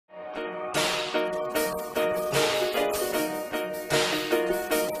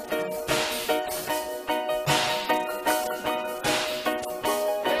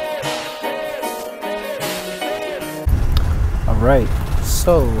Alright,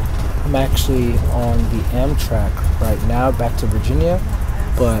 so I'm actually on the Amtrak right now back to Virginia,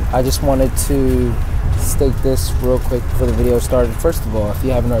 but I just wanted to state this real quick before the video started. First of all, if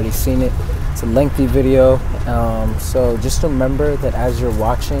you haven't already seen it, it's a lengthy video, so just remember that as you're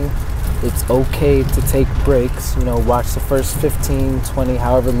watching, it's okay to take breaks. You know, watch the first 15, 20,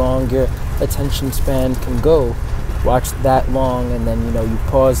 however long your attention span can go. Watch that long, and then, you know, you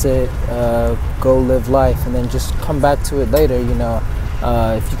pause it, go live life, and then just come back to it later. You know,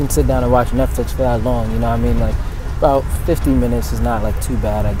 if you can sit down and watch Netflix for that long, you know what I mean, like about 50 minutes is not like too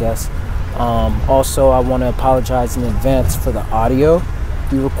bad, I guess. Also, I want to apologize in advance for the audio.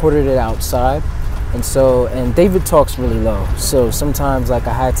 We recorded it outside, and David talks really low, so sometimes like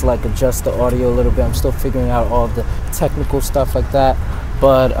I had to like adjust the audio a little bit. I'm still figuring out all of the technical stuff like that.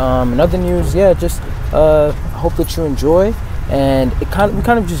 But in other news, yeah, just hope that you enjoy, and we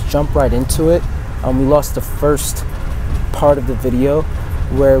kind of just jump right into it. We lost the first part of the video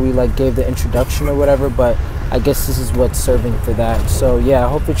where we like gave the introduction or whatever, but I guess this is what's serving for that. So yeah, I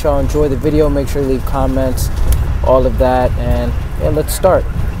hope that y'all enjoy the video. Make sure to leave comments, all of that, and yeah, let's start.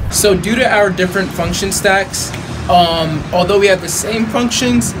 So due to our different function stacks, although we have the same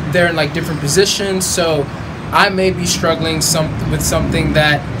functions, they're in like different positions. So I may be struggling with something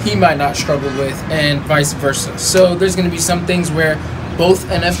that he might not struggle with, and vice versa. So there's going to be some things where both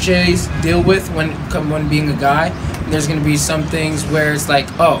NFJs deal with when being a guy. And there's going to be some things where it's like,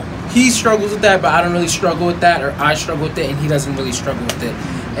 oh, he struggles with that, but I don't really struggle with that, or I struggle with it and he doesn't really struggle with it.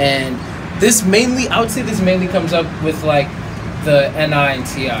 And this mainly, I would say this mainly comes up with like the NI and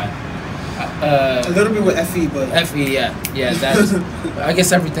TI. A little bit with FE, but FE, yeah, that's I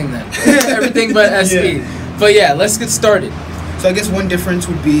guess everything then, everything but SE. Yeah. But yeah, let's get started. So I guess one difference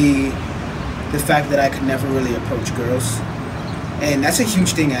would be the fact that I could never really approach girls, and that's a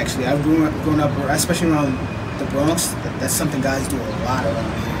huge thing actually. I've grown up, especially around the Bronx. That's something guys do a lot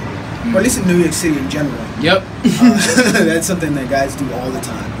around here, or at least in New York City in general. Yep. That's something that guys do all the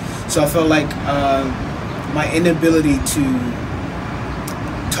time. So I felt like my inability to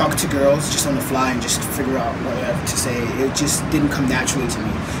talk to girls just on the fly and just figure out whatever to say, it just didn't come naturally to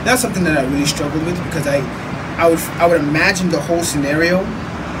me. That's something that I really struggled with, because I would imagine the whole scenario,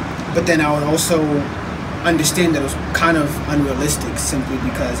 but then I would also understand that it was kind of unrealistic, simply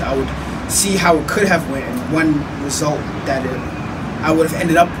because I would see how it could have went and one result that I would have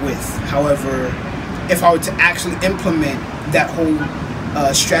ended up with. However, if I were to actually implement that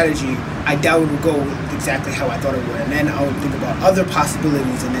whole strategy, I doubt it would go exactly how I thought it would, and then I would think about other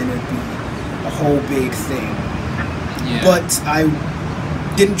possibilities, and then it'd be a whole big thing. Yeah. But I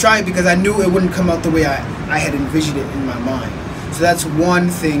didn't try it because I knew it wouldn't come out the way I had envisioned it in my mind. So that's one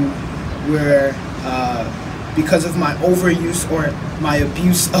thing where, because of my overuse or my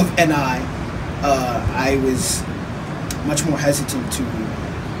abuse of NI, I was much more hesitant to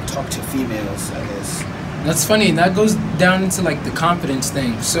talk to females, I guess. That's funny, and that goes down into like the confidence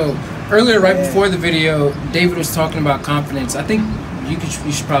thing. So earlier, right before the video, David was talking about confidence. I think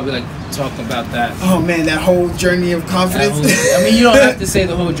you should probably like talk about that. Oh man, that whole journey of confidence. I mean, you don't have to say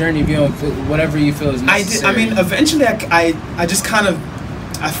the whole journey if you don't feel, whatever you feel is necessary. I mean, eventually I just kind of,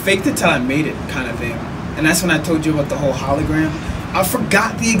 I faked it till I made it kind of thing. And that's when I told you about the whole hologram. I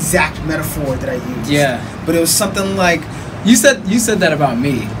forgot the exact metaphor that I used. Yeah. But it was something like, You said that about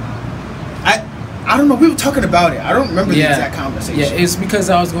me. I don't know, we were talking about it. I don't remember the exact conversation. Yeah, it's because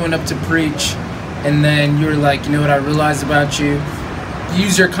I was going up to preach, and then you were like, you know what I realized about you? You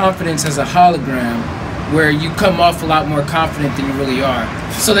use your confidence as a hologram, where you come off a lot more confident than you really are.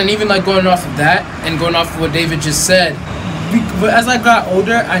 So then even like going off of that, and going off of what David just said, but as I got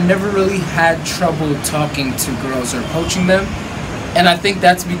older, I never really had trouble talking to girls or approaching them. And I think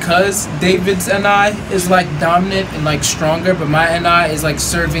that's because David's NI is like dominant and like stronger, but my NI is like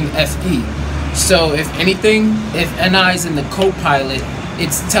serving FE. So if anything, if NI is in the co-pilot,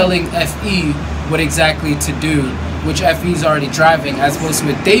 it's telling FE what exactly to do, which FE is already driving, as opposed to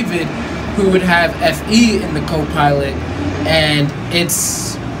with David, who would have FE in the co-pilot, and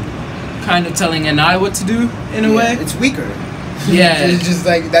it's kind of telling NI what to do in a way. It's weaker. Yeah. It's just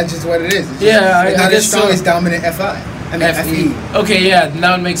like, that's just what it is. It's just, I not guess as strong so. as dominant FE. Okay, yeah,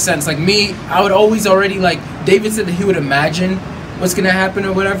 now it makes sense. Like me, I would always already like, David said that he would imagine what's gonna happen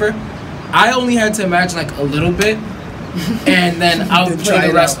or whatever. I only had to imagine like a little bit, and then I would play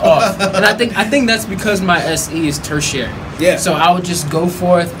the rest off. And I think that's because my SE is tertiary. Yeah. So I would just go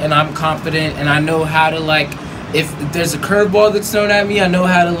forth, and I'm confident, and I know how to like, if there's a curveball that's thrown at me, I know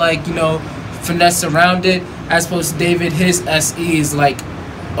how to like, you know, finesse around it. As opposed to David, his SE is like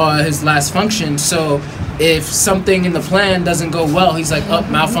his last function. So if something in the plan doesn't go well, he's like, oh,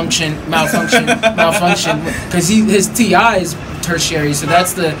 malfunction, because his TI is tertiary, so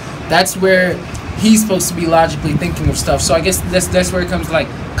that's where he's supposed to be logically thinking of stuff. So I guess that's where it comes to like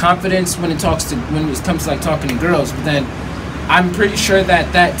confidence when it comes to like talking to girls. But then I'm pretty sure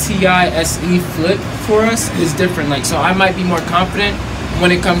that TI-SE flip for us is different. Like, so I might be more confident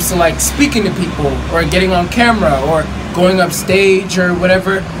when it comes to like speaking to people or getting on camera or going up stage or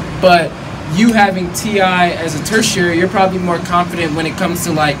whatever. But you having TI as a tertiary, you're probably more confident when it comes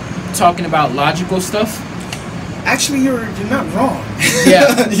to like talking about logical stuff. Actually, you're not wrong.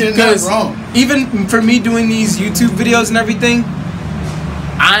 Yeah, you're not wrong. Even for me doing these YouTube videos and everything,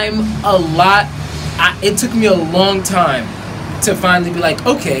 it took me a long time to finally be like,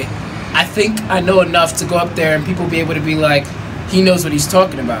 okay, I think I know enough to go up there and people be able to be like, he knows what he's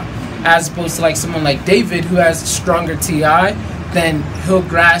talking about. As opposed to like someone like David who has stronger TI, then he'll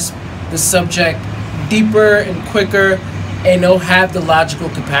grasp the subject deeper and quicker, and he'll have the logical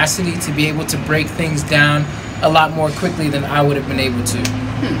capacity to be able to break things down a lot more quickly than I would have been able to.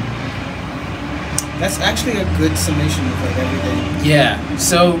 That's actually a good summation of like everything. Yeah,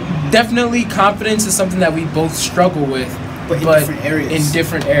 so definitely confidence is something that we both struggle with, but different areas. In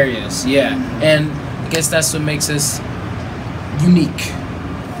different areas, yeah. And I guess that's what makes us unique.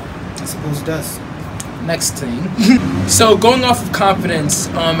 I suppose it does. Next thing. So going off of confidence,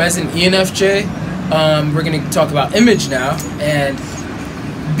 as an ENFJ, we're going to talk about image now. And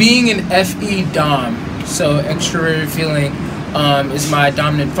being an FE Dom, so extroverted feeling, is my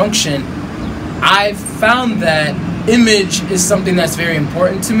dominant function. I've found that image is something that's very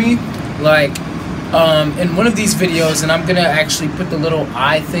important to me. Like, in one of these videos, and I'm going to actually put the little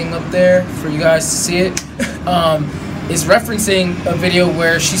eye thing up there for you guys to see it, is referencing a video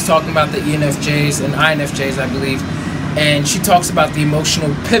where she's talking about the ENFJs and INFJs, I believe, and she talks about the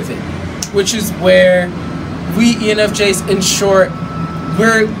emotional pivot, which is where we ENFJs, in short,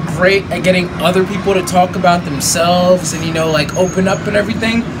 we're great at getting other people to talk about themselves and, you know, like open up and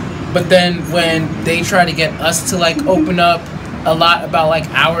everything, but then when they try to get us to like open up a lot about like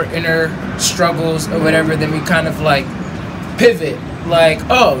our inner struggles or whatever, then we kind of like pivot. Like,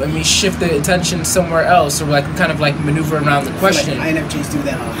 oh, let me shift the attention somewhere else, or like kind of like maneuver around the question. Like INFJs do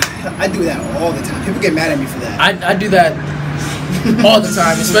that. I do that all the time. People get mad at me for that. I do that all the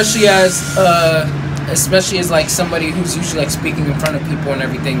time, especially as like somebody who's usually like speaking in front of people and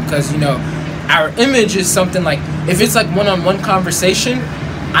everything, because, you know, our image is something like, if it's like one-on-one conversation,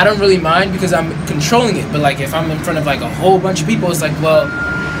 I don't really mind because I'm controlling it. But like if I'm in front of like a whole bunch of people, it's like, well,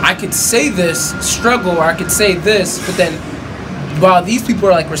 I could say this struggle, or I could say this, but then while these people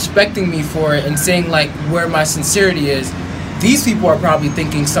are like respecting me for it and saying like where my sincerity is, these people are probably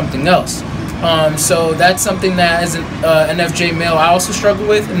thinking something else. So that's something that as an NFJ male I also struggle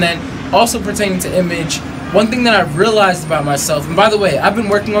with. And then also pertaining to image, one thing that I've realized about myself, and by the way, I've been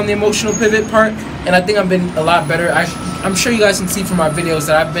working on the emotional pivot part, and I think I've been a lot better. I'm sure you guys can see from my videos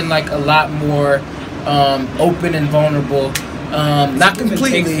that I've been like a lot more open and vulnerable. Not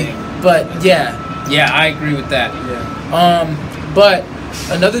completely, but yeah, I agree with that. Yeah. But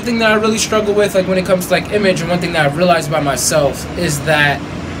another thing that I really struggle with, like when it comes to like image, and one thing that I've realized about myself is that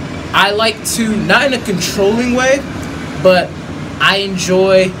I like to, not in a controlling way, but I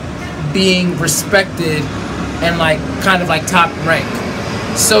enjoy being respected and like kind of like top rank.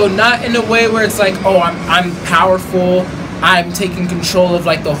 So not in a way where it's like, oh, I'm powerful, I'm taking control of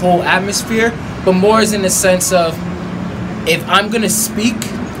like the whole atmosphere, but more as in the sense of, if I'm gonna speak,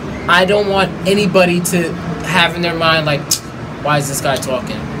 I don't want anybody to have in their mind like, why is this guy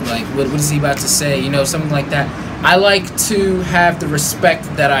talking? Like, what is he about to say? You know, something like that. I like to have the respect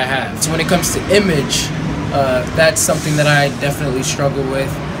that I have. So when it comes to image, that's something that I definitely struggle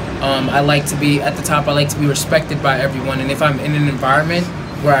with. I like to be at the top. I like to be respected by everyone. And if I'm in an environment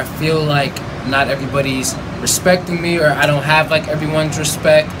where I feel like not everybody's respecting me, or I don't have like everyone's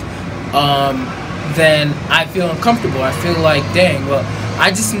respect, then I feel uncomfortable. I feel like, dang, well,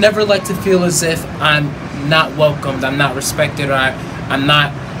 I just never like to feel as if I'm not welcomed, I'm not respected, or I'm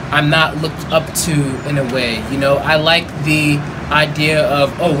not looked up to in a way. You know, I like the idea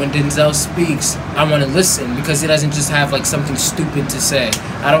of, oh, when Denzel speaks, I want to listen, because he doesn't just have like something stupid to say.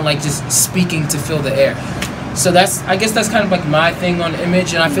 I don't like just speaking to fill the air. So I guess that's kind of like my thing on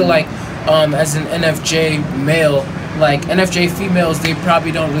image. And I feel like as an NFJ male, like NFJ females, they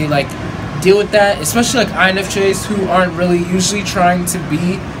probably don't really like deal with that, especially like INFJs who aren't really usually trying to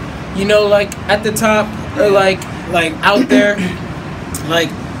be, you know, like at the top, or like out there. Like,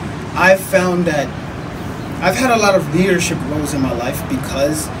 I've found that I've had a lot of leadership roles in my life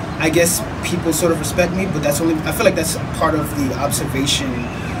because I guess people sort of respect me, but that's only, I feel like that's part of the observation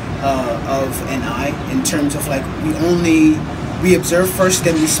of an I, in terms of like we observe first,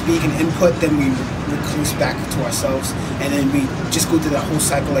 then we speak and input, then we recluse back to ourselves, and then we just go through that whole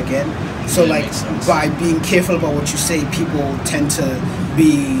cycle again. So like by being careful about what you say, people tend to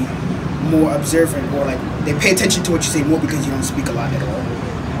be more observant, or like they pay attention to what you say more because you don't speak a lot at all.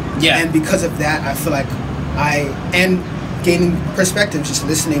 Yeah. And because of that, I feel like and gaining perspective, just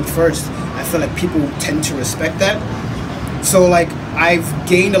listening first, I feel like people tend to respect that. So like I've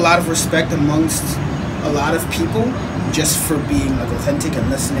gained a lot of respect amongst a lot of people just for being like authentic and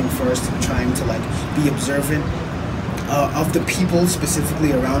listening first and trying to like be observant of the people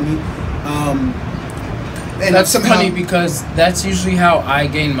specifically around me. And that's somehow, funny because that's usually how I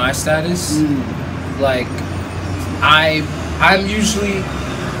gain my status. Like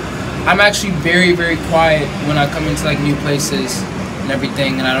I'm actually very, very quiet when I come into like new places and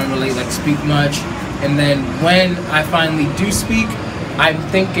everything, and I don't really like speak much. And then when I finally do speak, I'm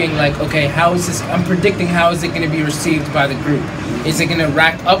thinking like, okay, I'm predicting how is it going to be received by the group. Is it going to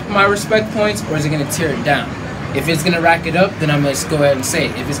rack up my respect points, or is it going to tear it down? If it's going to rack it up, then I'm going to go ahead and say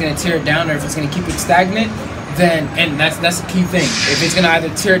it. If it's going to tear it down, or if it's going to keep it stagnant, then, and that's the key thing. If it's going to either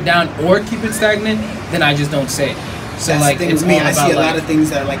tear it down or keep it stagnant, then I just don't say it. So that's like, the thing it's with me. all I about see a like, lot of things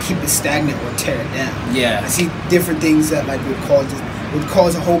that are like keep it stagnant or tear it down. Yeah. I see different things that like would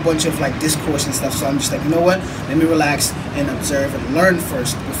cause a whole bunch of like discourse and stuff. So I'm just like, you know what? Let me relax and observe and learn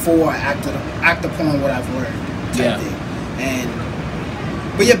first before I act upon what I've learned. Type thing.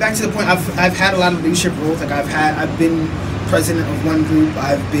 But yeah, back to the point. I've had a lot of leadership roles. Like I've been president of one group.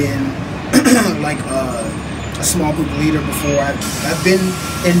 I've been like a small group leader before. I've been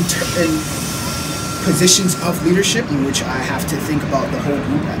in positions of leadership in which I have to think about the whole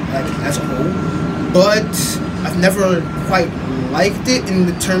group like as a whole. But I've never quite liked it in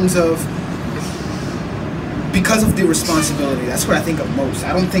the terms of, because of the responsibility. That's what I think of most.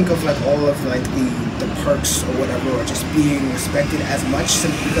 I don't think of like all of like the perks or whatever, or just being respected as much,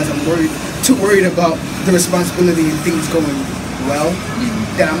 simply because I'm too worried about the responsibility and things going well,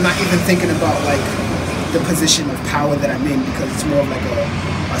 that I'm not even thinking about like the position of power that I'm in, because it's more of like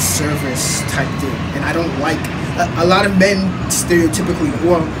a service type thing. And I don't like a lot of men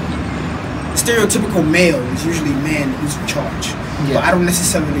stereotypical male is usually a man who's in charge. But I don't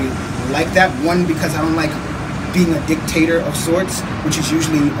necessarily like that. One, because I don't like being a dictator of sorts, which is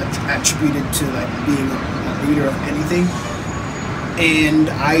usually attributed to like being a leader of anything. And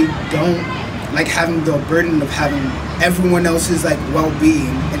I don't like having the burden of having everyone else's like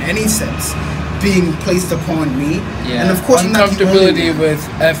well-being in any sense being placed upon me. Yeah. And of course, uncomfortability with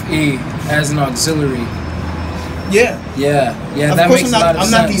FE as an auxiliary. Yeah. That makes a lot of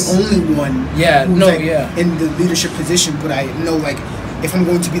sense. I'm not the only one. Who's in the leadership position, but I know like if I'm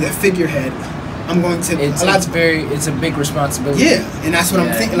going to be the figurehead, I'm going to. It's a big responsibility. Yeah, and that's what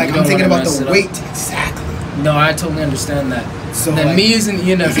I'm thinking. Like I'm thinking about the weight. Exactly. No, I totally understand that. So then me as an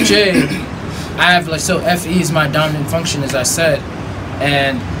ENFJ, I have like, so FE is my dominant function, as I said,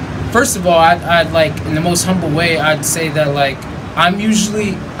 and first of all, I'd like, in the most humble way, I'd say that like I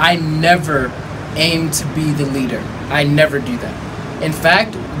never aim to be the leader. I never do that. In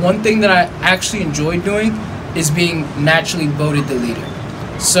fact, one thing that I actually enjoy doing is being naturally voted the leader.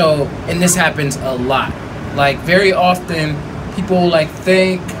 So, and this happens a lot. Like very often, people like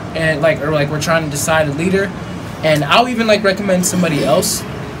think and like, or like we're trying to decide a leader, and I'll even like recommend somebody else.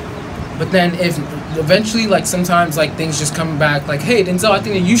 But then if eventually like sometimes like things just come back like, hey Denzel, I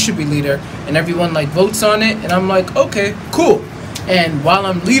think that you should be leader, and everyone like votes on it, and I'm like, okay, cool. And while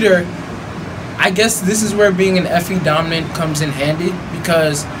I'm leader, I guess this is where being an FE dominant comes in handy,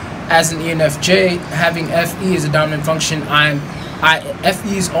 because as an ENFJ, having FE as a dominant function,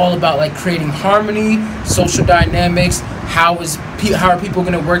 FE is all about like creating harmony, social dynamics, how are people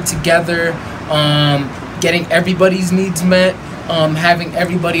going to work together, getting everybody's needs met, having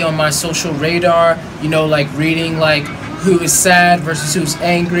everybody on my social radar, you know, like reading like who is sad versus who's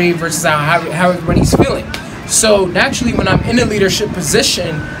angry versus how everybody's feeling. So naturally, when I'm in a leadership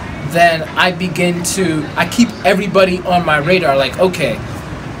position, then I keep everybody on my radar. Like, okay,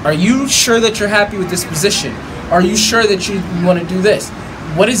 are you sure that you're happy with this position? Are you sure that you want to do this?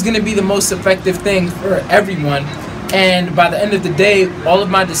 What is going to be the most effective thing for everyone? And by the end of the day, all of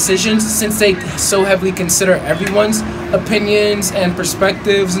my decisions, since they so heavily consider everyone's opinions and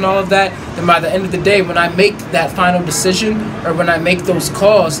perspectives and all of that, then by the end of the day, when I make that final decision or when I make those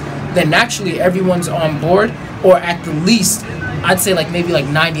calls, then naturally everyone's on board, or at the least, I'd say like maybe like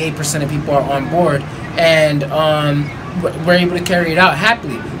 98% of people are on board, and we're able to carry it out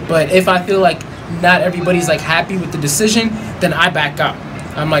happily. But if I feel like not everybody's like happy with the decision, then I back out.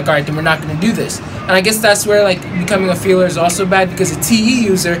 I'm like, all right, then we're not going to do this. And I guess that's where like becoming a feeler is also bad, because a TE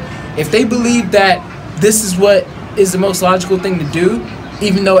user, if they believe that this is what is the most logical thing to do,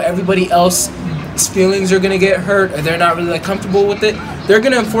 even though everybody else's feelings are going to get hurt or they're not really like comfortable with it, they're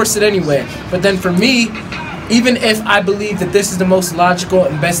going to enforce it anyway. But then for me, even if I believe that this is the most logical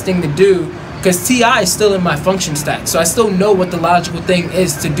and best thing to do, because TI is still in my function stack, so I still know what the logical thing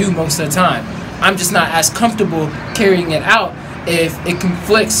is to do most of the time. I'm just not as comfortable carrying it out if it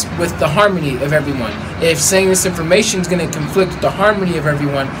conflicts with the harmony of everyone. If saying this information is going to conflict with the harmony of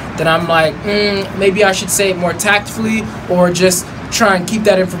everyone, then I'm like, maybe I should say it more tactfully, or just try and keep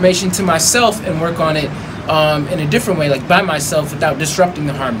that information to myself and work on it in a different way, like by myself, without disrupting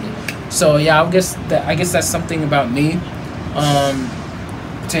the harmony. So yeah, I guess that's something about me,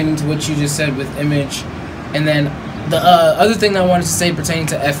 pertaining to what you just said with image. And then the other thing I wanted to say pertaining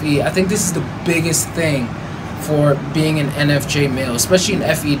to FE, I think this is the biggest thing for being an NFJ male, especially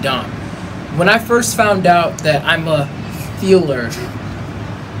an FE Dom. When I first found out that I'm a feeler,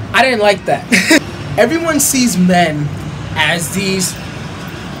 I didn't like that. Everyone sees men as these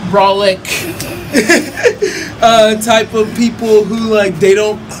brolic type of people who like, they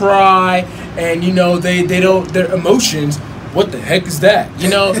don't cry, and you know, they don't, their emotions, what the heck is that, you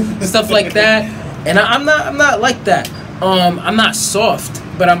know, stuff like that. And I'm not like that. I'm not soft,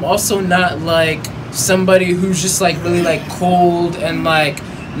 but I'm also not like somebody who's just like really like cold and like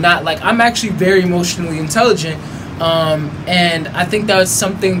not like, I'm actually very emotionally intelligent, and I think that's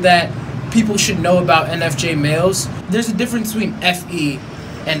something that people should know about NFJ males. There's a difference between FE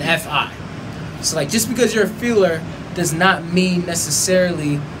and FI. So like, just because you're a feeler does not mean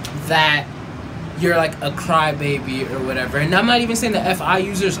necessarily that you're like a crybaby or whatever. And I'm not even saying that FI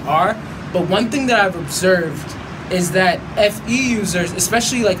users are, but one thing that I've observed is that FE users,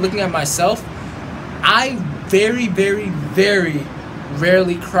 especially like looking at myself, I very, very, very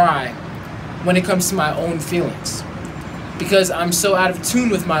rarely cry when it comes to my own feelings, because I'm so out of tune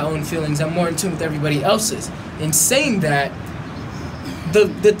with my own feelings. I'm more in tune with everybody else's. In saying that,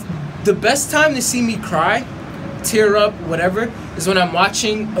 the best time to see me cry, tear up, whatever, is when I'm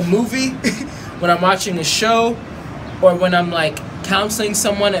watching a movie, when I'm watching a show, or when I'm like counseling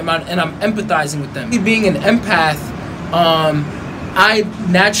someone and I'm empathizing with them. Being an empath, I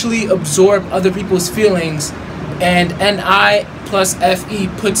naturally absorb other people's feelings, and NI plus FE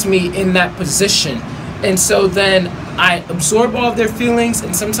puts me in that position. And so then I absorb all of their feelings,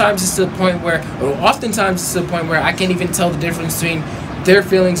 and sometimes it's to the point where, or oftentimes it's to the point where I can't even tell the difference between their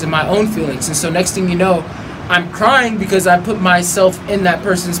feelings and my own feelings. And so next thing you know, I'm crying because I put myself in that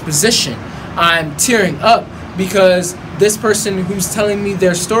person's position. I'm tearing up because this person who's telling me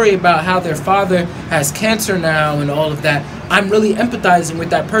their story about how their father has cancer now and all of that, I'm really empathizing with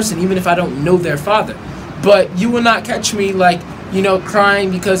that person, even if I don't know their father. But you will not catch me like, you know,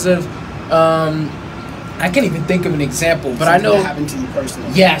 crying because of, I can't even think of an example, but something I know that happened to you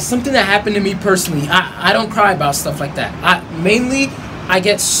personally. Yeah, something that happened to me personally. I don't cry about stuff like that. Mainly I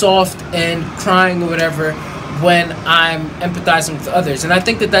get soft and crying or whatever when I'm empathizing with others. And I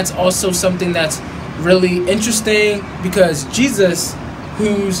think that that's also something that's really interesting, because Jesus,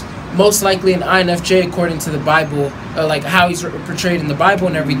 who's most likely an INFJ according to the Bible, like how he's portrayed in the Bible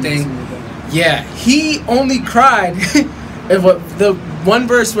and everything, yeah, he only cried the one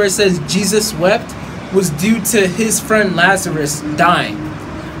verse where it says Jesus wept was due to his friend Lazarus dying.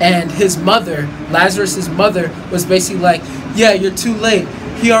 And his mother, Lazarus's mother, was basically like, yeah, you're too late.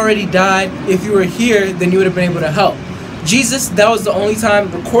 He already died. If you were here, then you would have been able to help. Jesus, that was the only time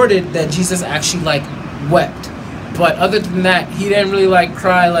recorded that Jesus actually like wept. But other than that, he didn't really like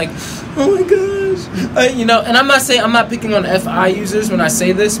cry like, oh my gosh, you know. And I'm not picking on FI users when I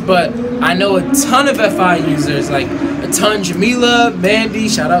say this, but I know a ton of FI users, like a ton. Jamila, Mandy,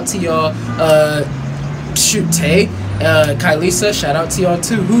 shout out to y'all. Shoot, Tay, Kylisa, shout out to y'all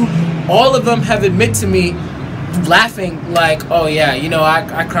too, who all of them have admit to me laughing like, oh yeah, you know,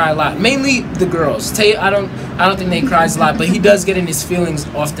 I cry a lot. Mainly the girls. Tay, I don't think they cries a lot, but he does get in his feelings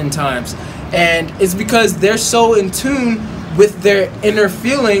oftentimes. And it's because they're so in tune with their inner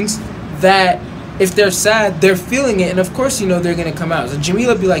feelings that if they're sad, they're feeling it, and of course, you know, they're gonna come out. So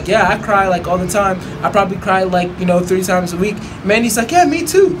Jamila be like, yeah, I cry like all the time. I probably cry like, you know, 3 times a week. Mandy's like, yeah, me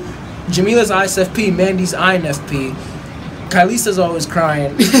too. Jamila's ISFP, Mandy's INFP. Kylisa's always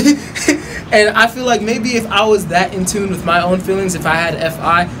crying. And I feel like maybe if I was that in tune with my own feelings, if I had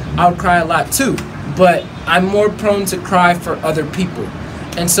FI, I would cry a lot too. But I'm more prone to cry for other people.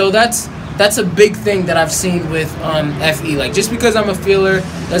 And so that's a big thing that I've seen with FE. Like, just because I'm a feeler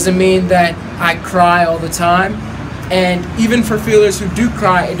doesn't mean that I cry all the time. And even for feelers who do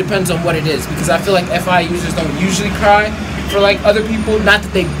cry, it depends on what it is. Because I feel like FI users don't usually cry. for like other people. Not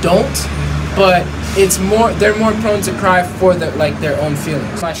that they don't, but they're more prone to cry for their own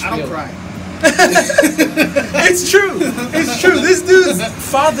feelings. I don't cry. It's true. It's true. This dude's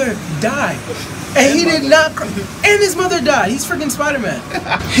father died. And he did not cry. And his mother died. He's freaking Spider-Man.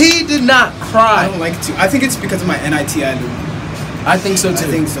 He did not cry. I don't like to. I think it's because of my NITI loop. I think so too.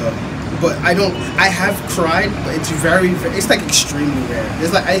 I think so. But I have cried, but it's it's like extremely rare.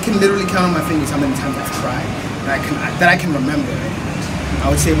 It's like I can literally count on my fingers how many times I've cried that I can remember. I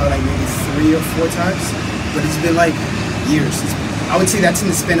would say about like maybe 3 or 4 times, but it's been like years. I would say that's in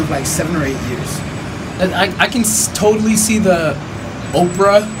the span of like 7 or 8 years. I can totally see the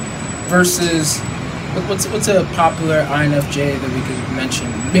Oprah versus what's a popular INFJ that we could mention?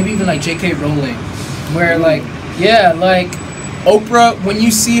 Maybe even like J.K. Rowling, where like Oprah, when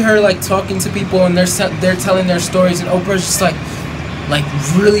you see her like talking to people and they're telling their stories, and Oprah's just like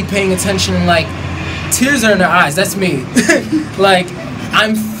really paying attention and like tears are in her eyes. That's me. Like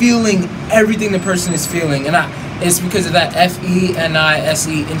I'm feeling everything the person is feeling, and it's because of that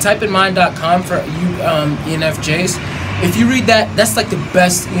FENISE. And type in mind.com for you ENFJs. If you read that, that's like the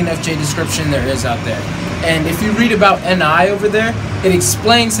best ENFJ description there is out there. And if you read about NI over there, it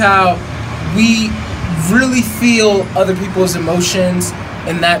explains how we really feel other people's emotions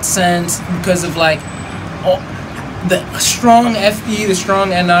in that sense because of like the strong FE, the strong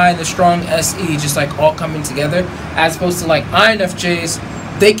NI, and the strong SE just like all coming together, as opposed to like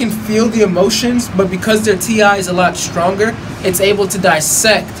INFJs. They can feel the emotions, but because their TI is a lot stronger, it's able to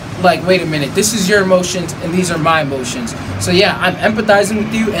dissect, like, wait a minute, this is your emotions and these are my emotions. So yeah, I'm empathizing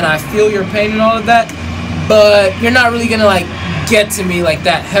with you and I feel your pain and all of that, but you're not really gonna like get to me like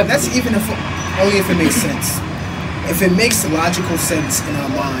that heavily. That's even only if it makes sense. If it makes logical sense in our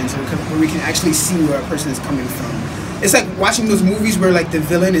minds, where we can actually see where a person is coming from. It's like watching those movies where like the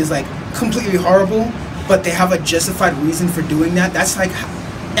villain is like completely horrible, but they have a justified reason for doing that. That's like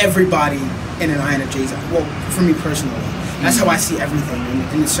everybody in an INFJ is, well, for me personally, that's how I see everything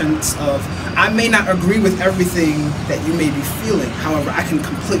in the sense of I may not agree with everything that you may be feeling. However, I can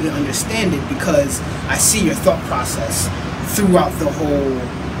completely understand it because I see your thought process throughout the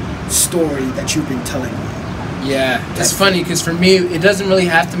whole story that you've been telling me. Yeah, it's funny because for me, it doesn't really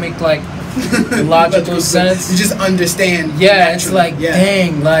have to make like logical sense. You just understand. Yeah, naturally. it's like,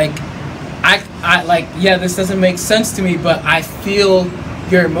 dang, like I like, yeah, this doesn't make sense to me, but I feel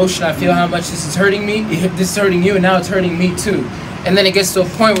your emotion. I feel how much this is hurting me. This is hurting you, and now it's hurting me too. And then it gets to a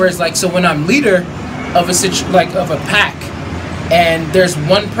point where it's like, so when I'm leader of a pack, and there's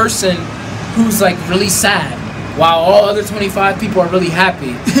one person who's like really sad, while all other 25 people are really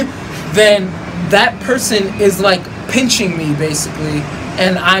happy, then that person is like pinching me basically,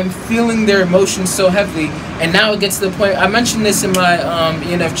 and I'm feeling their emotions so heavily. And now it gets to the point, I mentioned this in my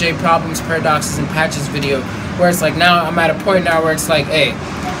ENFJ problems, paradoxes, and patches video, where it's like now I'm at a point now where it's like, hey,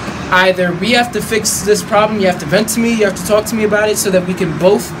 either we have to fix this problem, you have to vent to me, you have to talk to me about it so that we can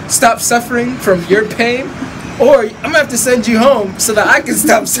both stop suffering from your pain, or I'm gonna have to send you home so that I can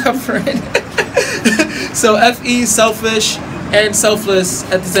stop suffering. So FE, selfish and selfless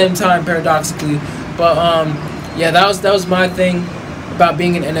at the same time, paradoxically. But yeah, that was my thing about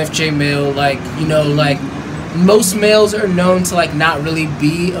being an NFJ male. Like, you know, like most males are known to like not really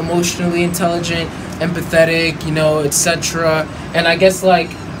be emotionally intelligent, empathetic, you know, etc. And I guess like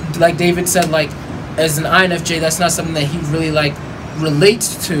David said, like as an INFJ, that's not something that he really like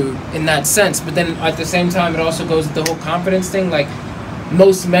relates to in that sense. But then at the same time, it also goes with the whole confidence thing. Like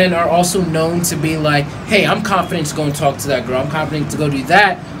most men are also known to be like, hey, I'm confident to go and talk to that girl, I'm confident to go do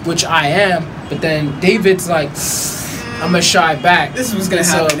that, which I am. But then David's like, I'm gonna shy back. This is what's gonna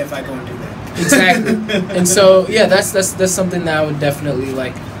happen if I go and do that. Exactly. And so yeah, that's something that I would definitely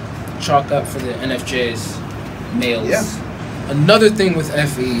like chalk up for the NFJs males. Yeah. Another thing with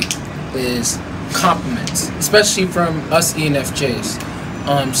FE is compliments, especially from us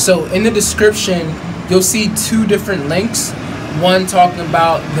ENFJs. So in the description, you'll see 2 different links. One talking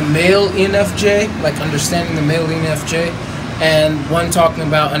about the male ENFJ, like understanding the male ENFJ, and one talking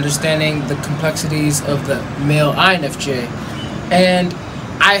about understanding the complexities of the male INFJ. And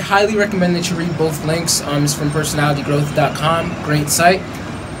I highly recommend that you read both links. It's from personalitygrowth.com, great site.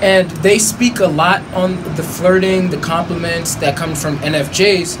 And they speak a lot on the flirting, the compliments that come from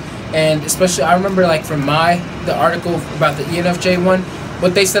NFJs. And especially, I remember like from the article about the ENFJ one,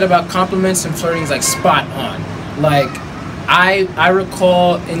 what they said about compliments and flirting is like spot on. Like, I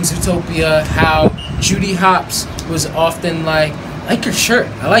recall in Zootopia how Judy Hopps was often like your shirt,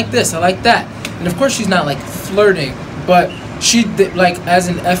 I like this, I like that. And of course she's not like flirting, but she like as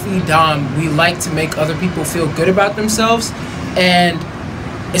an FE Dom, we like to make other people feel good about themselves. And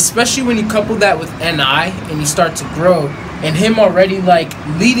especially when you couple that with NI and you start to grow, and him already like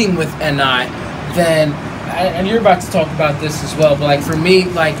leading with NI, then and you're about to talk about this as well, but like for me,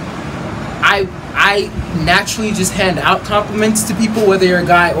 like I naturally just hand out compliments to people, whether you're a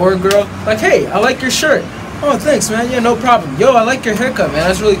guy or a girl. Like, hey, I like your shirt. Oh, thanks, man. Yeah, no problem. Yo, I like your haircut, man.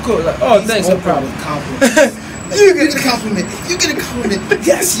 That's really cool. Like, oh, thanks, no problem. You get a compliment. You get a compliment.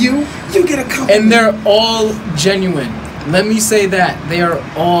 Yes, you get a compliment. And they're all genuine. Let me say that. They are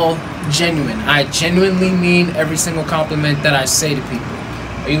all genuine. I genuinely mean every single compliment that I say to people.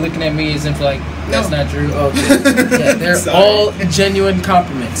 Are you looking at me as if like, that's not true? Okay. Yeah, they're all genuine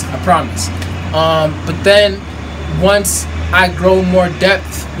compliments. I promise. But then once I grow more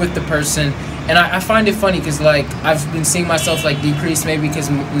depth with the person, and I find it funny because like I've been seeing myself like decrease maybe because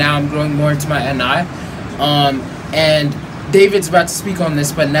now I'm growing more into my NI. And David's about to speak on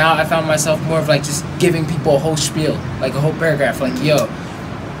this, but now I found myself more of like just giving people a whole spiel, like a whole paragraph, like, yo,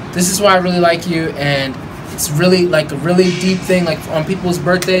 this is why I really like you, and it's really like a really deep thing, like on people's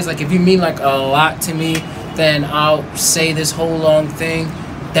birthdays, like if you mean like a lot to me, then I'll say this whole long thing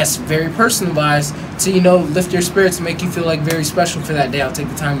that's very personalized to, you know, lift your spirits and make you feel like very special for that day. I'll take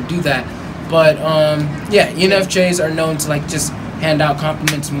the time to do that. But yeah, ENFJs are known to like just hand out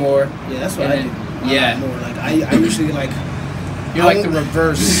compliments more. Yeah, that's what I do. Yeah. More like I usually like. You're like the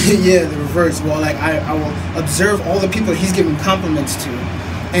reverse. Yeah, the reverse. Well, like I will observe all the people he's giving compliments to,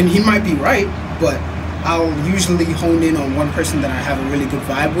 and he might be right, but I'll usually hone in on one person that I have a really good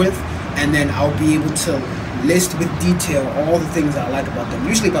vibe with, and then I'll be able to list with detail all the things I like about them,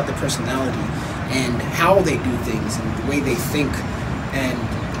 usually about their personality and how they do things and the way they think, and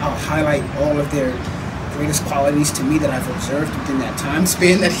I'll highlight all of their greatest qualities to me that I've observed within that time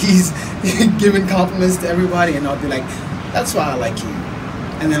span that he's giving compliments to everybody, and I'll be like, that's why I like you.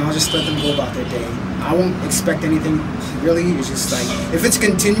 And then I'll just let them go about their day. I won't expect anything really. It's just like, if it's a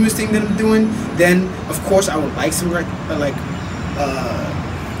continuous thing that I'm doing, then of course I would like some how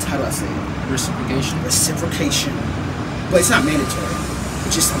do I say it? Reciprocation. But it's not mandatory.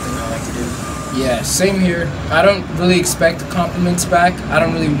 It's just something I like to do. Yeah, same here. I don't really expect compliments back. I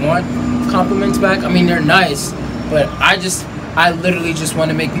don't really want compliments back. I mean, they're nice, but I literally just want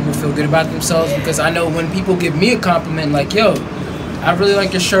to make people feel good about themselves, because I know when people give me a compliment like, yo, I really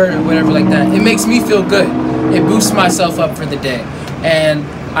like your shirt or whatever like that, it makes me feel good. It boosts myself up for the day. And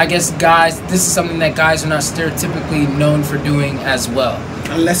I guess guys, this is something that guys are not stereotypically known for doing as well.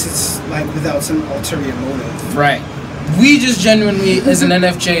 Unless it's like without some ulterior motive. Right. We just genuinely, as an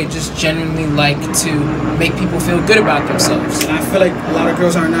NFJ, just genuinely like to make people feel good about themselves. And I feel like a lot of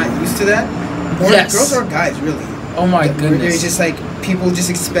girls are not used to that. Or yes. Girls or guys, really. Oh my goodness. It's just like, people just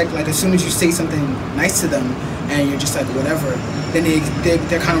expect, like, as soon as you say something nice to them, and you're just like, whatever, then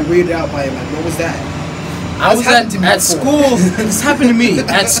they're kind of weirded out by it, like, what was that? I was at school, this happened to me,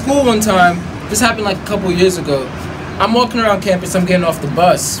 at school one time, this happened like a couple years ago. I'm walking around campus, I'm getting off the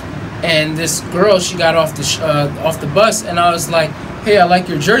bus, and this girl, she got off the bus, and I was like, hey, I like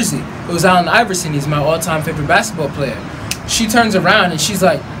your jersey. It was Allen Iverson, he's my all-time favorite basketball player. She turns around, and she's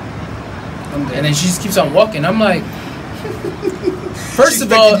like, and then she just keeps on walking. I'm like, first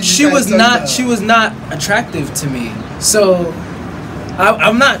of all, she was not attractive to me. So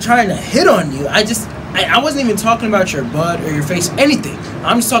I'm not trying to hit on you. I wasn't even talking about your butt or your face, anything.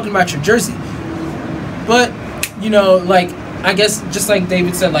 I'm just talking about your jersey. But, you know, like, I guess just like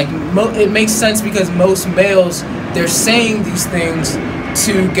David said, like, it makes sense because most males, they're saying these things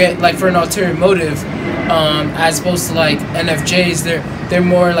to get, like, for an ulterior motive, as opposed to like NFJs. They're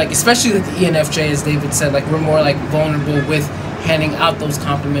more like, especially with the ENFJ, as David said, like, we're more like vulnerable with handing out those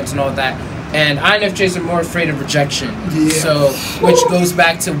compliments and all that. And INFJs are more afraid of rejection. Yeah. So, which goes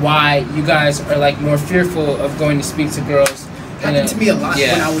back to why you guys are like more fearful of going to speak to girls. Happened to me a lot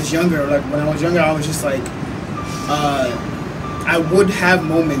when I was younger. Like, when I was younger, I was just like, I would have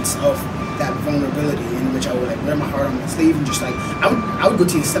moments of that vulnerability in which I would like wear my heart on my sleeve and just like I would go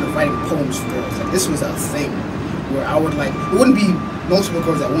to the extent of writing poems for girls. Like, this was a thing where I would like, it wouldn't be multiple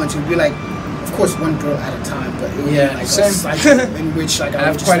girls at once. It would be like, of course, one girl at a time, but it would be like a cycle in which like I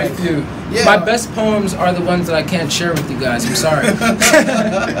have would quite just, a few. Yeah. My best poems are the ones that I can't share with you guys. I'm sorry.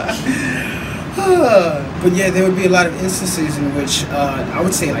 But yeah, there would be a lot of instances in which I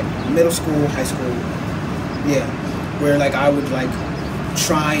would say like middle school, high school, yeah, where like I would like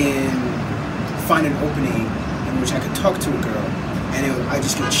try and find an opening in which I could talk to a girl, and I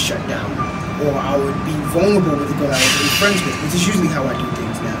just get shut down, or I would be vulnerable with a girl I was really friends with, which is usually how I do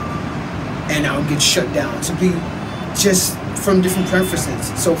things now, and I would get shut down simply just from different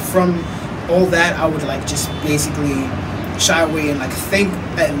preferences. So from all that, I would like just basically shy away and like think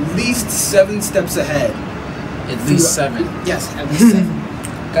at least 7 steps ahead. At least 7. Yes, at least 7.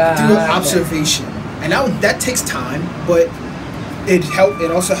 God. Through observation. and that takes time, but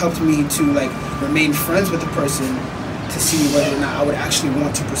it also helped me to like remain friends with the person to see whether or not I would actually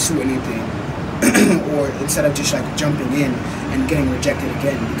want to pursue anything, or instead of just like jumping in and getting rejected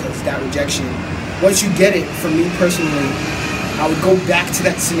again. Because that rejection, once you get it, for me personally, I would go back to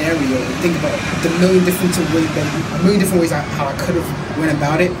that scenario and think about a million different ways how I could have went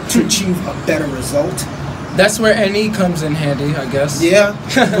about it to achieve a better result. That's where NE comes in handy, I guess. Yeah,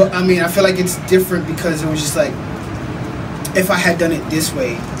 but I mean, I feel like it's different because it was just like, if I had done it this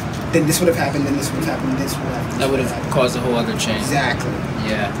way, then this would have happened, then this would have happened, this would have happened. That would have caused a whole other change. Exactly.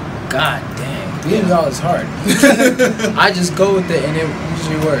 Yeah. God dang. Being y'all is hard. I just go with it and it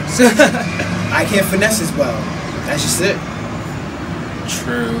usually works. I can't finesse as well. That's just it.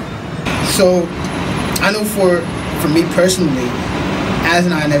 True. So, I know for me personally, as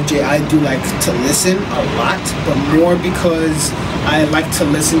an INFJ, I do like to listen a lot, but more because I like to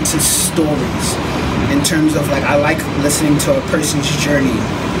listen to stories. In terms of like, I like listening to a person's journey.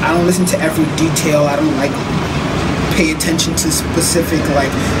 I don't listen to every detail. I don't like pay attention to specific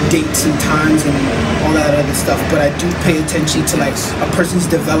like dates and times and all that other stuff, but I do pay attention to like a person's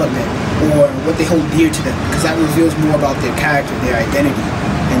development or what they hold dear to them, because that reveals more about their character, their identity,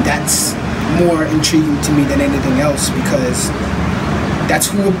 and that's more intriguing to me than anything else, because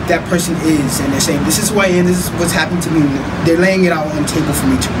that's who that person is, and they're saying, this is who I am, this is what's happened to me. They're laying it out on the table for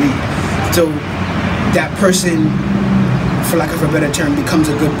me to read. So that person, for lack of a better term, becomes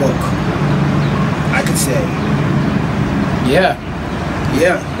a good book, I could say. Yeah.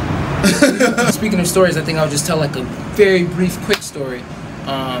 Yeah. Speaking of stories, I think I'll just tell like a very brief, quick story.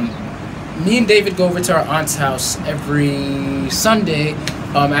 Me and David go over to our aunt's house every Sunday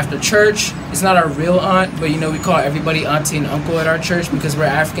after church. It's not our real aunt, but you know, we call everybody auntie and uncle at our church because we're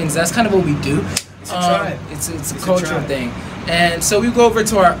Africans. That's kind of what we do. It's a tribe. It's a cultural thing. And so we go over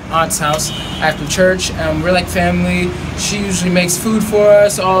to our aunt's house after church, and we're like family. She usually makes food for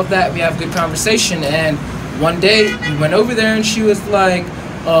us, all of that. We have good conversation, and one day we went over there and she was like,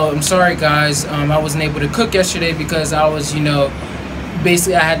 oh, I'm sorry guys, I wasn't able to cook yesterday because I was, you know,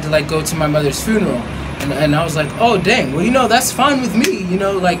 basically I had to like go to my mother's funeral. And I was like, oh dang, well, you know, that's fine with me, you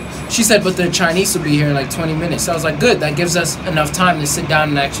know, like she said, but the Chinese will be here in like 20 minutes. So I was like, good, that gives us enough time to sit down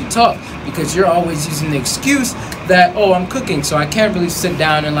and actually talk, because you're always using the excuse that, oh, I'm cooking, so I can't really sit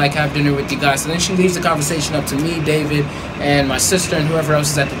down and like have dinner with you guys. So then she leaves the conversation up to me, David, and my sister and whoever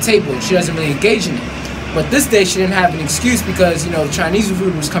else is at the table. She doesn't really engage in it. But this day she didn't have an excuse because, you know, Chinese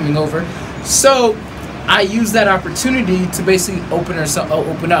food was coming over. So I used that opportunity to basically open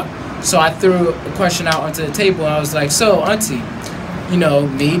up. So I threw a question out onto the table. I was like, so auntie, you know,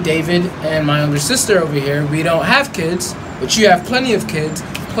 me, David, and my older sister over here, we don't have kids, but you have plenty of kids,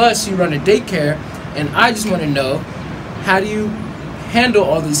 plus you run a daycare, and I just want to know, how do you handle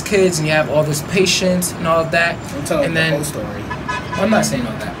all these kids and you have all this patience and all of that? Don't tell the whole story. I'm not saying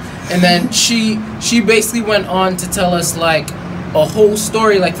all that. And then she basically went on to tell us like a whole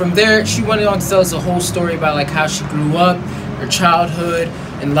story. Like from there, she went on to tell us a whole story about like how she grew up, her childhood,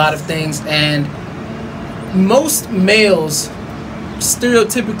 and a lot of things. And most males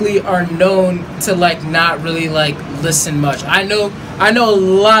stereotypically are known to like not really like listen much. I know a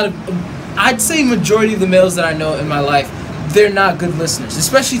lot of, I'd say majority of the males that I know in my life, they're not good listeners,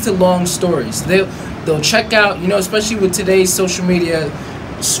 especially to long stories. They'll check out, you know, especially with today's social media,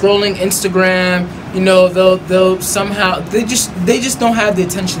 scrolling Instagram, you know, they'll somehow, they just don't have the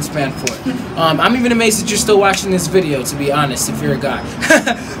attention span for it. I'm even amazed that you're still watching this video, to be honest, if you're a guy.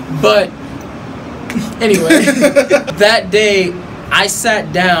 But anyway, that day I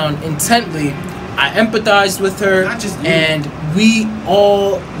sat down intently, I empathized with her, and we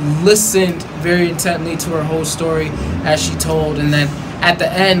all listened very intently to her whole story as she told. And then at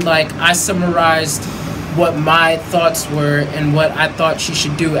the end, like, I summarized what my thoughts were and what I thought she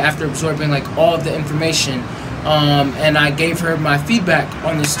should do after absorbing like all of the information, and I gave her my feedback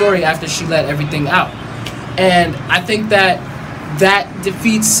on the story after she let everything out. And I think that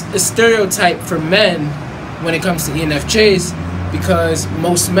defeats a stereotype for men when it comes to ENFJs, because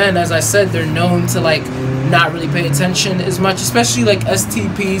most men, as I said, they're known to like not really pay attention as much, especially like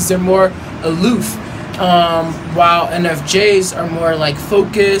STPs, they're more aloof. While NFJs are more like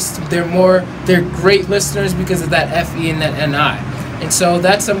focused, they're great listeners because of that FE and that NI. And so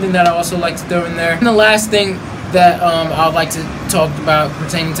that's something that I also like to throw in there. And the last thing that I'd like to talk about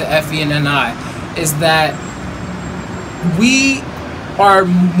pertaining to FE and NI is that we are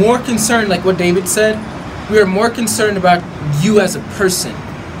more concerned, like what David said, we are more concerned about you as a person.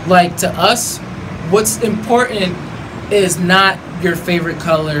 Like, to us, what's important is not your favorite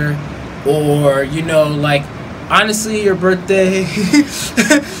color, or, you know, like, honestly, your birthday.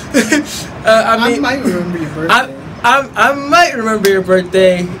 I might remember your birthday. I might remember your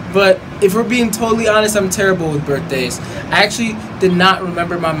birthday, but if we're being totally honest, I'm terrible with birthdays. I actually did not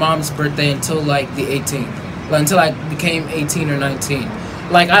remember my mom's birthday until like the 18th, until I became 18 or 19.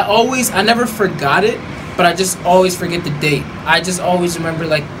 Like I never forgot it, but I just always forget the date. I just always remember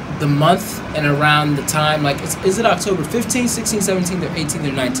like the month and around the time, like is it October 15th, 16th, 17th, or 18th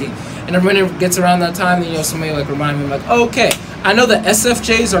or 19th? And then when it gets around that time, then somebody like remind me, like, oh, okay, I know that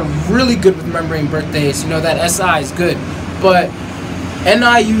SFJs are really good with remembering birthdays. That SI is good, but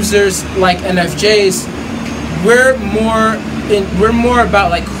NI users like NFJs, we're more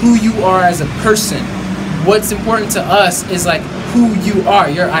about like who you are as a person. What's important to us is like who you are,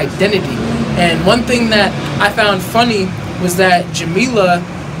 your identity. And one thing that I found funny was that Jamila,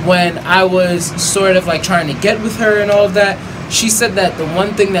 when I was sort of like trying to get with her and all of that, she said that the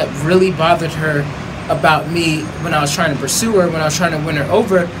one thing that really bothered her about me when I was trying to pursue her, when I was trying to win her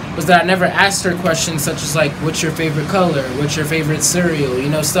over, was that I never asked her questions such as like, what's your favorite color? What's your favorite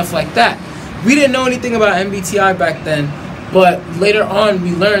cereal? Stuff like that. We didn't know anything about MBTI back then, but later on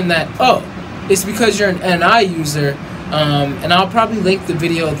we learned that, oh, it's because you're an NI user. And I'll probably link the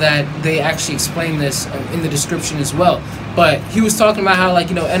video that they actually explain this in the description as well. But he was talking about how, like,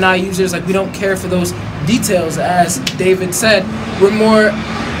 NI users, like, we don't care for those details. As David said, we're more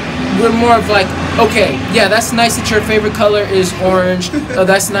of like, okay, yeah, that's nice that your favorite color is orange. Oh,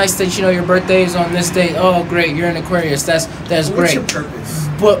 that's nice that your birthday is on this day. Oh, great, you're an Aquarius. That's great. What's your purpose?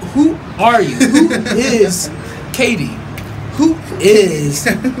 But who are you? Who is Katie? Who is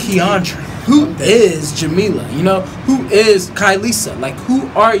Keandra? Who is Jamila? Who is Kylisa? Like, who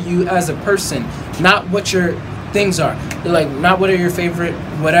are you as a person? Not what your things are. Like, not what are your favorite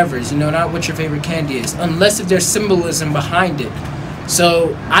whatevers, not what your favorite candy is. Unless if there's symbolism behind it.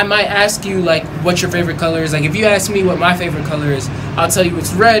 So, I might ask you, like, what your favorite color is. Like, if you ask me what my favorite color is, I'll tell you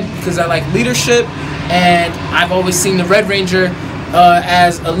it's red because I like leadership. And I've always seen the Red Ranger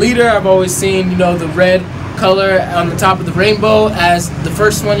as a leader. I've always seen, the red color on the top of the rainbow as the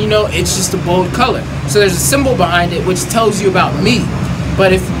first one. It's just a bold color, so there's a symbol behind it which tells you about me.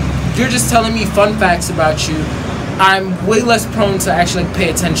 But if you're just telling me fun facts about you, I'm way less prone to actually pay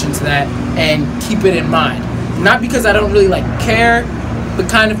attention to that and keep it in mind. Not because I don't really like care, but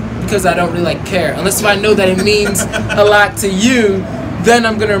kind of because I don't really like care. Unless if I know that it means a lot to you, then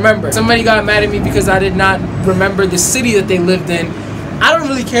I'm gonna remember. Somebody got mad at me because I did not remember the city that they lived in. I don't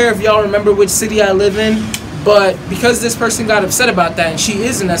really care if y'all remember which city I live in. But because this person got upset about that, and she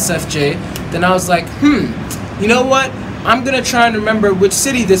is an SFJ, then I was like, you know what? I'm going to try and remember which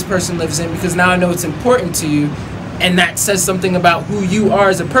city this person lives in, because now I know it's important to you, and that says something about who you are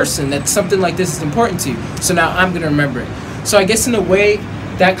as a person, that something like this is important to you. So now I'm going to remember it. So I guess in a way,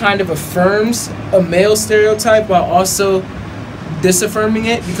 that kind of affirms a male stereotype while also disaffirming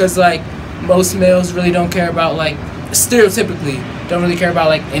it, because like most males really don't care about, like, stereotypically, don't really care about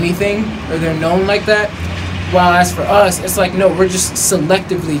like anything, or they're known like that. While as for us, it's like, no, we're just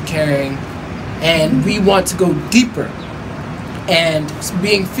selectively caring, and we want to go deeper. And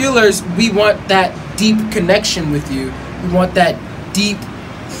being feelers, we want that deep connection with you. We want that deep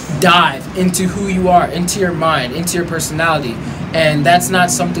dive into who you are, into your mind, into your personality. And that's not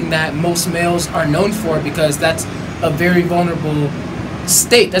something that most males are known for, because that's a very vulnerable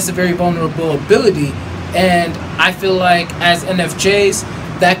state. That's a very vulnerable ability. And I feel like as NFJs,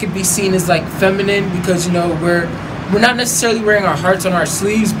 that could be seen as like feminine, because we're not necessarily wearing our hearts on our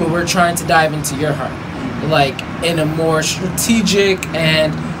sleeves, but we're trying to dive into your heart, like in a more strategic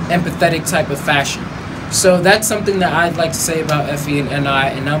and empathetic type of fashion. So that's something that I'd like to say about FE and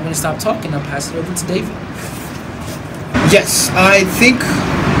NI, and now I'm going to stop talking. I'll pass it over to David. Yes, I think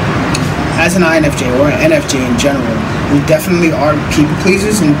as an INFJ or an NFJ in general, we definitely are people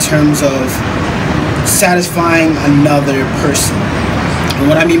pleasers in terms of satisfying another person. And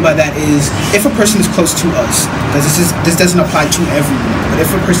what I mean by that is, if a person is close to us, because this doesn't apply to everyone, but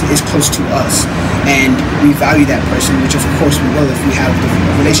if a person is close to us and we value that person, which of course we will if we have a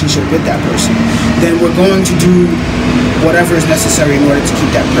relationship with that person, then we're going to do whatever is necessary in order to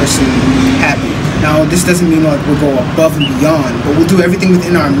keep that person happy. Now, this doesn't mean like we'll go above and beyond, but we'll do everything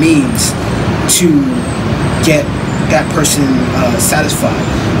within our means to get that person satisfied.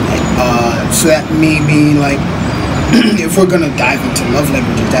 So that may mean like, if we're gonna dive into love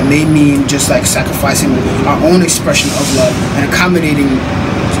languages, that may mean just like sacrificing our own expression of love and accommodating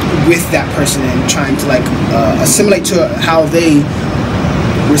with that person and trying to like assimilate to how they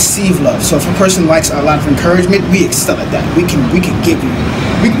receive love. So if a person likes a lot of encouragement, we excel at that. We can give you,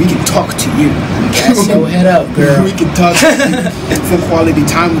 we can talk to you. That's your head up, girl. We can talk to you for quality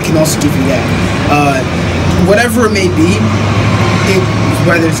time. We can also give you that. whatever it may be,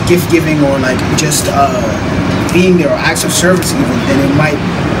 whether it's gift giving or like just being there or acts of service even, then it might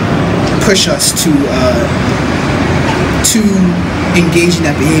push us to engage in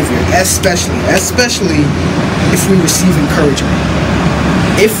that behavior, especially if we receive encouragement.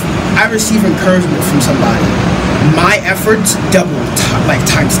 If I receive encouragement from somebody, my efforts double like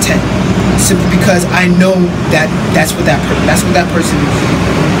times 10, simply because I know that that's what that person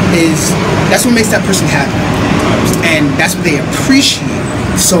is. That's what makes that person happy, and that's what they appreciate.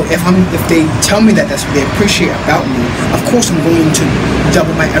 So if they tell me that that's what they appreciate about me, of course I'm going to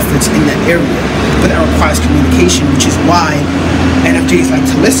double my efforts in that area. But that requires communication, which is why NFJs like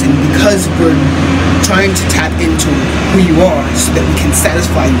to listen, because we're trying to tap into who you are so that we can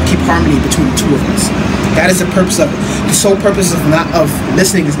satisfy you, keep harmony between the two of us. That is the purpose of it. The sole purpose of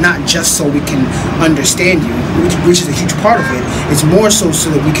listening is not just so we can understand you, which is a huge part of it. It's more so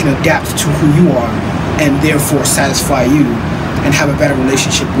that we can adapt to who you are and therefore satisfy you and have a better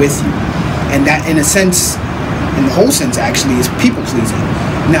relationship with you. And that, in a sense, in the whole sense actually, is people pleasing.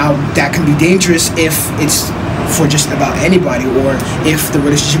 Now that can be dangerous if it's for just about anybody, or if the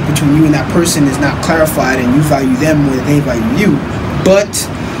relationship between you and that person is not clarified and you value them more than they value you. But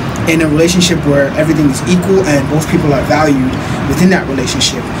in a relationship where everything is equal and both people are valued within that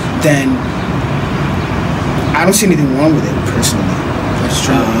relationship, then I don't see anything wrong with it personally. That's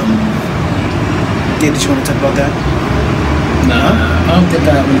true. Did you want to talk about that? No, I don't think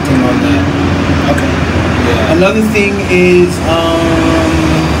I have anything on that. Okay. Yeah. Another thing is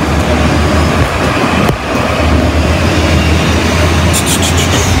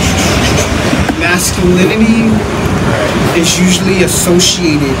masculinity is usually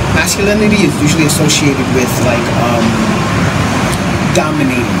associated with like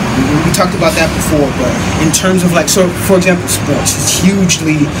dominating. We talked about that before, but in terms of like, so for example, sports, it's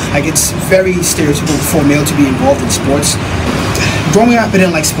hugely, like, it's very stereotypical for a male to be involved in sports. Growing up, I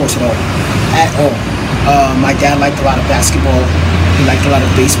didn't like sports at all. My dad liked a lot of basketball, he liked a lot of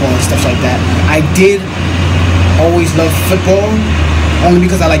baseball and stuff like that. I did always love football, only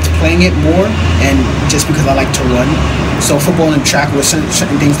because I liked playing it more and just because I liked to run. So football and track were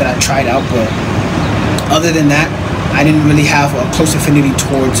certain things that I tried out, but other than that, I didn't really have a close affinity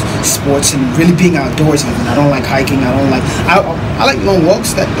towards sports and really being outdoors even. I don't like hiking, I like long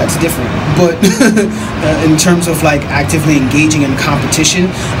walks, that's different. But in terms of like actively engaging in competition,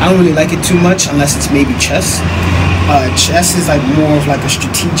 I don't really like it too much unless it's maybe chess. Chess is like more of like a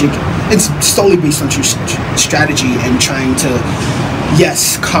strategic, it's solely based on strategy and trying to,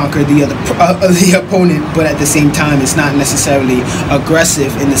 yes, conquer the opponent, but at the same time it's not necessarily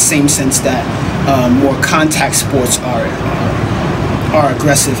aggressive in the same sense that more contact sports are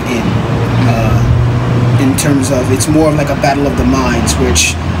aggressive in terms of, it's more of like a battle of the minds,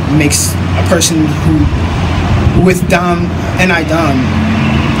 which makes a person who with Dom,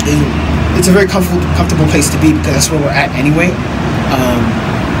 it's a very comfortable place to be, because that's where we're at anyway.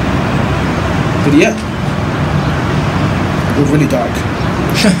 But yeah, we're really dark.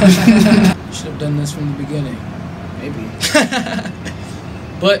 Should have done this from the beginning. Maybe.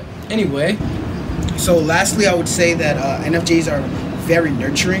 But anyway. So lastly, I would say that NFJs are very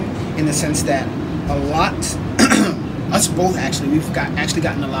nurturing, in the sense that a lot, us both actually, we've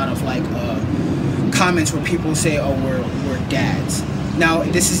gotten a lot of like comments where people say, oh, we're dads. Now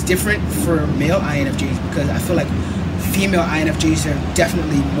this is different for male INFJs, because I feel like female INFJs are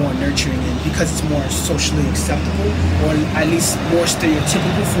definitely more nurturing, and because it's more socially acceptable, or at least more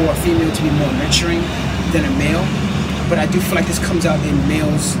stereotypical for a female to be more nurturing than a male. But I do feel like this comes out in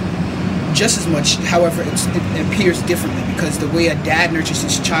males just as much. However, it appears differently, because the way a dad nurtures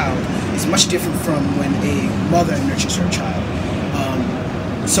his child is much different from when a mother nurtures her child.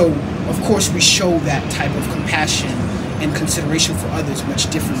 So of course we show that type of compassion and consideration for others much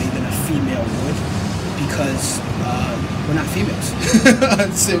differently than a female would, because we're not females.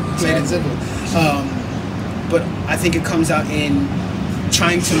 Plain and simple. But I think it comes out in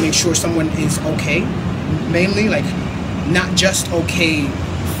trying to make sure someone is okay, mainly, like, not just okay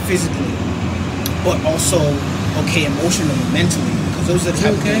physically, but also okay emotionally, mentally, because those are the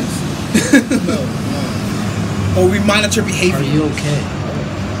type of things. No. Or we monitor behavior. Are you okay?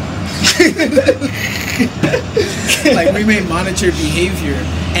 Like, we may monitor behavior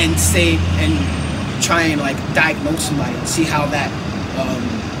and say, and try and like diagnose somebody and see how that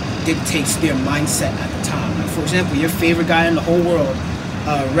dictates their mindset at the time. Like, for example, your favorite guy in the whole world,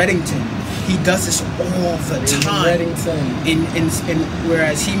 Reddington, he does this all the time. And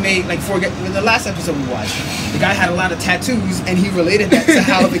whereas he made, like, in the last episode we watched, the guy had a lot of tattoos, and he related that to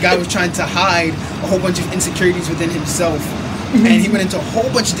how the guy was trying to hide a whole bunch of insecurities within himself And he went into a whole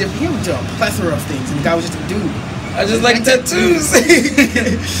bunch of different, he went into a plethora of things, and the guy was just a dude. I just like tattoos.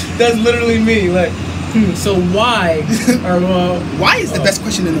 That's literally me. Like, so why? Or why is the best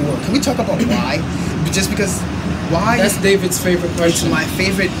question in the world? Can we talk about why? Just because why? That's David's favorite question. It's my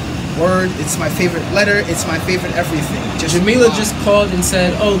favorite word. It's my favorite letter. It's my favorite everything. Jamila just called and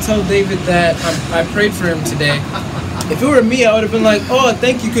said, "Oh, tell David that I prayed for him today." If it were me, I would have been like, "Oh,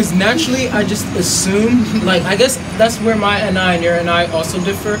 thank you," because naturally I just assume. Like, I guess that's where my NI and your NI also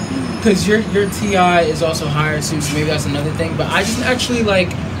differ. Because your TI is also higher too, so maybe that's another thing. But I just actually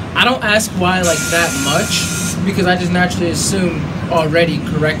like, I don't ask why like that much, because I just naturally assume already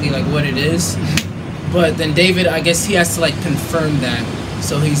correctly like what it is. But then David, I guess he has to like confirm that.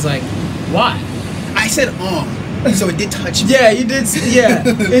 So he's like, why? I said so it did touch me. Yeah, you did. Yeah,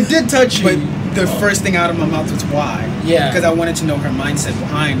 it did touch you. But the first thing out of my mouth was why. Yeah. Because I wanted to know her mindset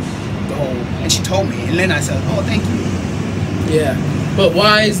behind the whole, and she told me, and then I said, oh, thank you. Yeah. But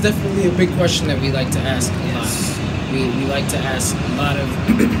why is definitely a big question that we like to ask a lot. We like to ask a lot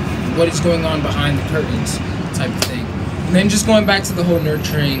of what is going on behind the curtains type of thing. And then just going back to the whole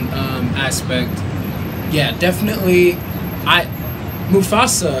nurturing aspect, yeah, definitely.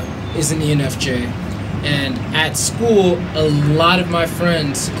 Mufasa is an ENFJ, and at school, a lot of my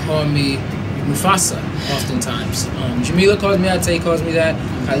friends call me Mufasa oftentimes. Jamila calls me that, Tay calls me that,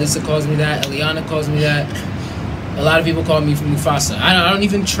 Kylisa calls me that, Eliana calls me that. A lot of people call me Mufasa. I don't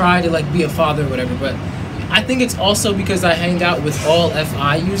even try to like be a father or whatever, but I think it's also because I hang out with all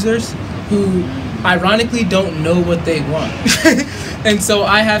FI users who ironically don't know what they want. And so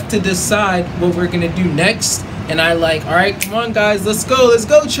I have to decide what we're gonna do next. And I like, all right, come on guys, let's go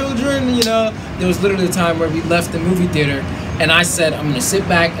children. You know, there was literally a time where we left the movie theater and I said, I'm gonna sit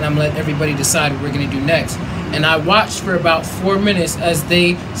back and I'm gonna let everybody decide what we're gonna do next. And I watched for about 4 minutes as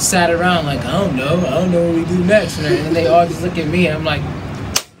they sat around like, I don't know what we do next. And then they all just look at me and I'm like,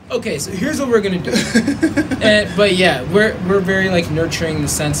 okay, so here's what we're gonna do. But yeah, we're very like nurturing in the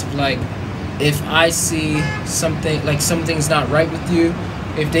sense of like, if I see something, like something's not right with you,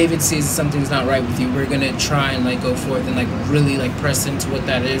 if David sees something's not right with you, we're gonna try and like go forth and like really like press into what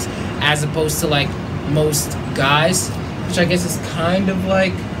that is, as opposed to like most guys, which I guess is kind of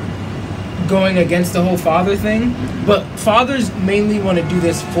like going against the whole father thing. But fathers mainly want to do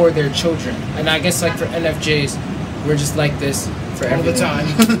this for their children, and I guess like for NFJs, we're just like this for all the time.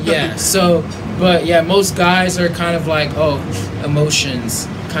 Yeah. So, but yeah, most guys are kind of like, oh, emotions,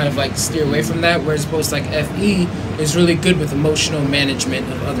 kind of like steer away from that, whereas most like FE is really good with emotional management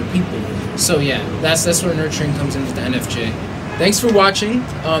of other people. So yeah, that's where nurturing comes in with the NFJ. Thanks for watching.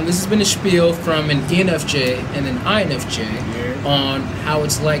 This has been a spiel from an ENFJ and an INFJ on how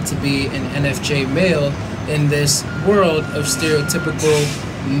it's like to be an NFJ male in this world of stereotypical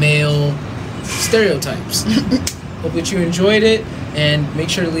male stereotypes. Hope that you enjoyed it, and make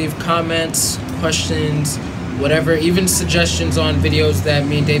sure to leave comments, questions, whatever, even suggestions on videos that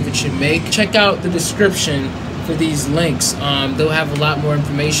me and David should make. Check out the description for these links. They'll have a lot more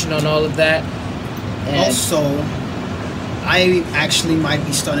information on all of that. And also, I actually might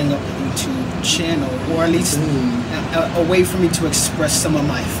be starting up a YouTube channel, or at least a way for me to express some of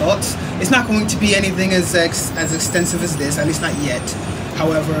my thoughts. It's not going to be anything as extensive as this, at least not yet.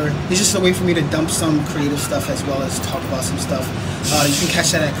 However, it's just a way for me to dump some creative stuff as well as talk about some stuff. You can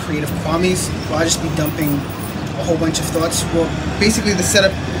catch that at Creative Kwame's, where I'll just be dumping a whole bunch of thoughts. Well, basically the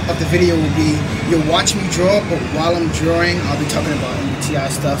setup of the video will be, you'll watch me draw, but while I'm drawing, I'll be talking about MBTI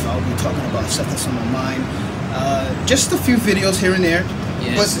stuff, I'll be talking about stuff that's on my mind. Just a few videos here and there,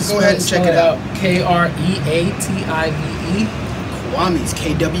 yes, but go ahead and check it out. Kreative. Kwame's,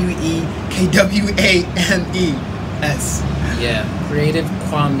 Kwames. Yeah, Creative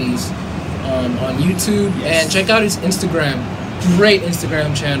Kwame's on YouTube, and check out his Instagram. Great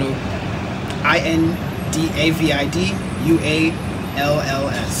Instagram channel. INDAVIDUALLS.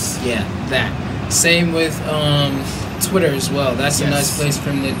 Yeah, that. Same with Twitter as well. That's a nice place for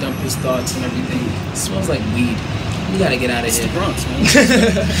him to dump his thoughts and everything. It smells like weed. We gotta get out of here. It's the Bronx,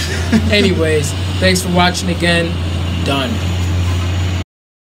 man. Anyways, thanks for watching again. Done.